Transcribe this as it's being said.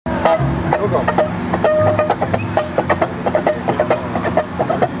we'll go.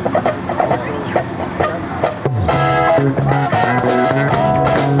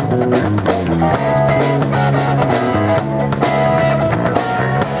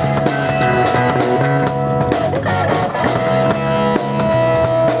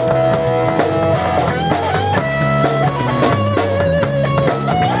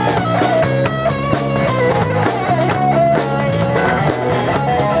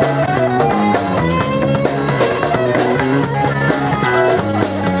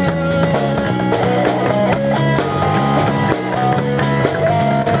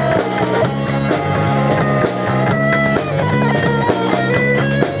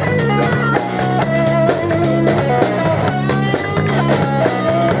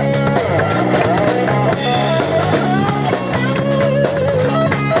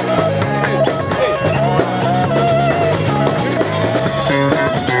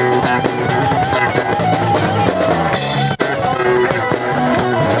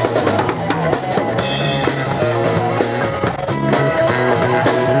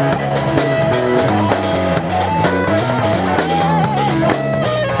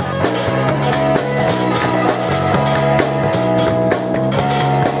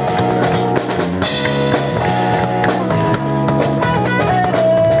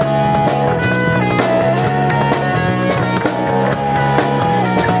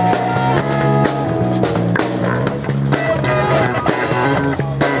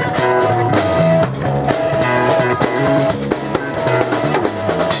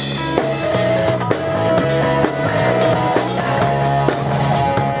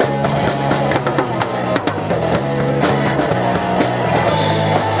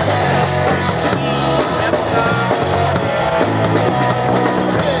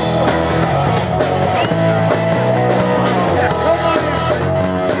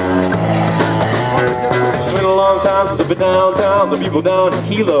 Downtown, the people down in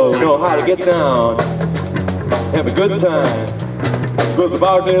Hilo know how to get down, have a good time. Goes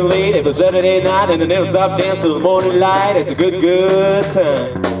about real late every Saturday night, and they never stop dancing till the morning light. It's a good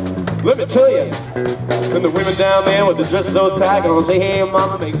time. Let me tell you, and the women down there with the dresses so tight gonna say, hey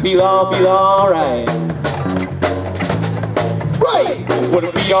mama, make me feel alright. Right, would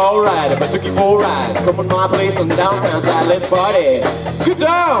it be alright if I took you for a ride? Come on my place on the downtown side, let's party. Get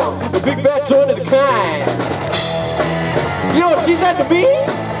down, the big fat joint of the kind. You know what she said to me?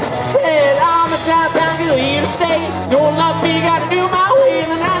 She said, I'm a downtown girl here to stay. Don't love me, gotta do my way in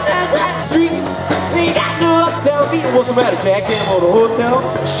the downtown street. Ain't got no uptown beat. What's the matter, Jack? Can't go to the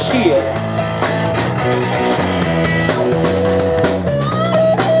hotel? Shit.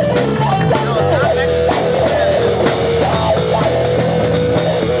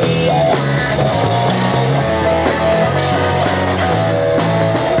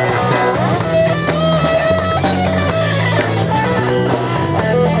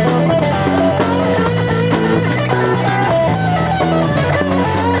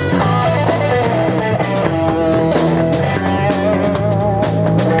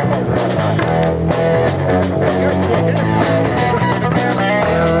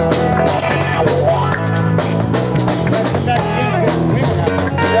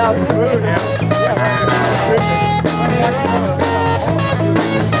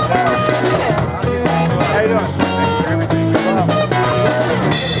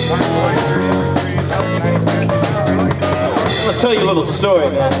 Tell you a little story,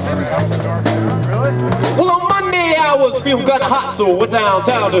 man. Well, on Monday I was feeling kind of hot, so I went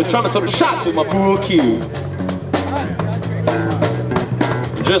downtown to try some shots with my pool cue.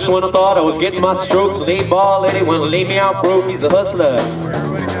 Just when I thought I was getting my strokes, an 8-ball lady went and laid me out broke. He's a hustler.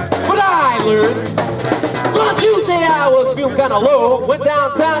 But I learned on Tuesday I was feeling kind of low. Went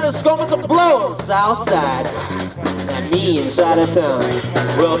downtown to score me some blow on the south side. Me inside of town.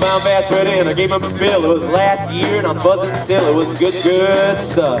 Well, I found fast ready and I gave him a bill. It was last year and I'm buzzing still. It was good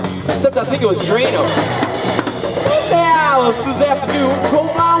stuff. Except I think it was Drano. Tuesday hours this afternoon,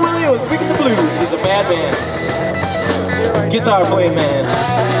 Cold Blonde Willie was picking the blues. He's a madman. Guitar playing man.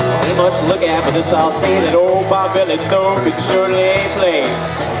 Ain't much to look at, but this I'll say that old Bob Billy Stone could surely ain't play.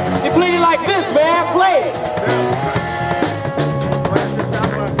 He played it like this, man. Play it.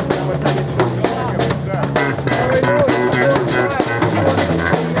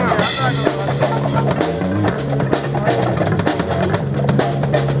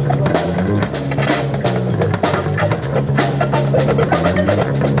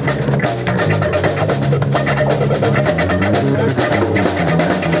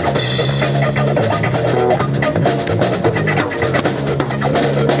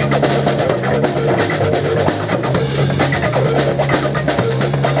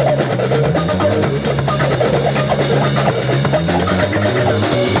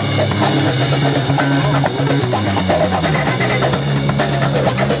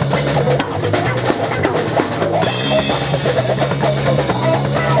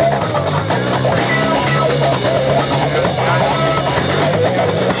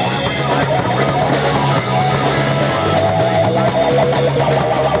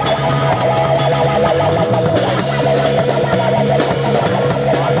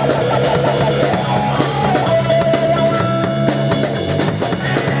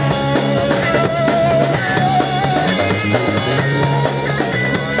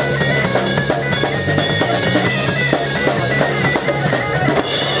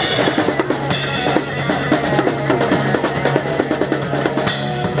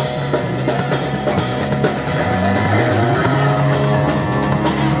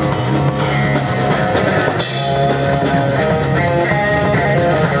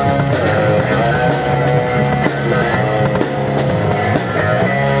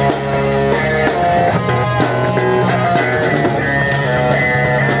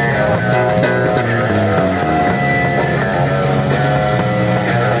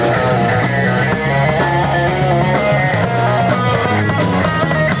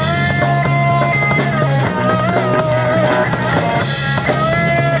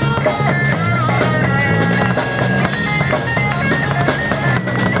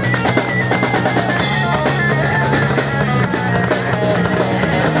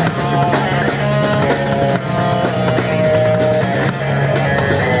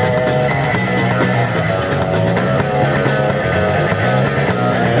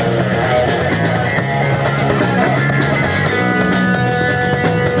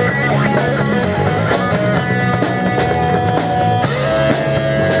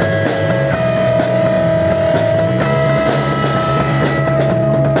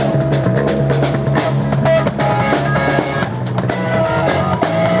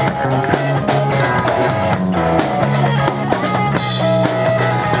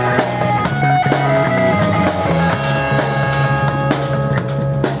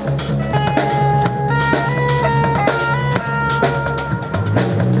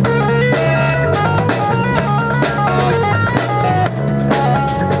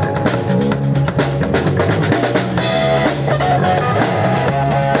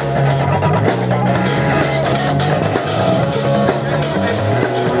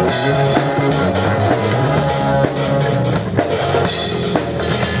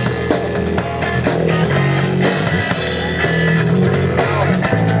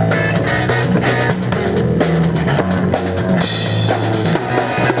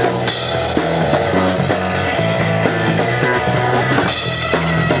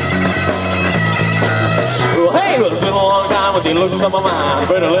 lose on my mind.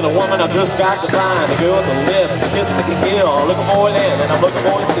 Pretty little woman, I just got to find. The girl with the lips, a kiss that can kill. I'm looking for a land, and I'm looking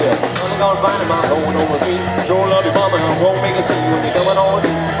for a still. I'm gonna find him, I'm going over me. Sure love you, mama, and won't make a scene when you're coming on.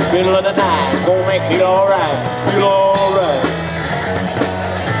 Middle of the night, won't make me feel alright. Feel alright.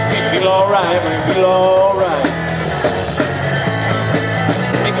 Make me feel alright, make me feel alright.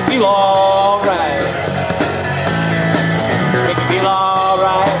 Make me feel alright. Make me feel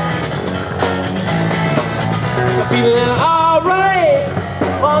alright. Feeling alright,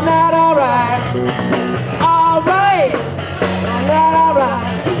 all night alright, alright, all night alright.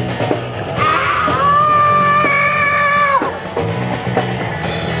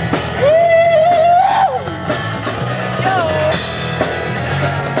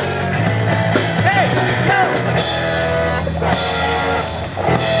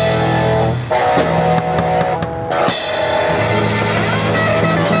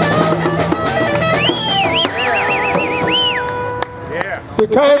 The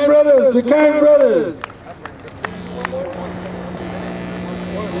Kind Brothers, the Kind Brothers.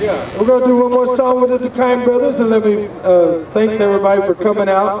 Yeah, we're gonna do one more song with the Kind Brothers, and let me thanks everybody for coming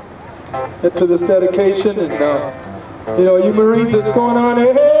out to this dedication. And you know, you Marines, what's going on?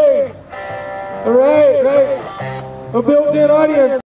 Hey, all right, right, a built-in audience.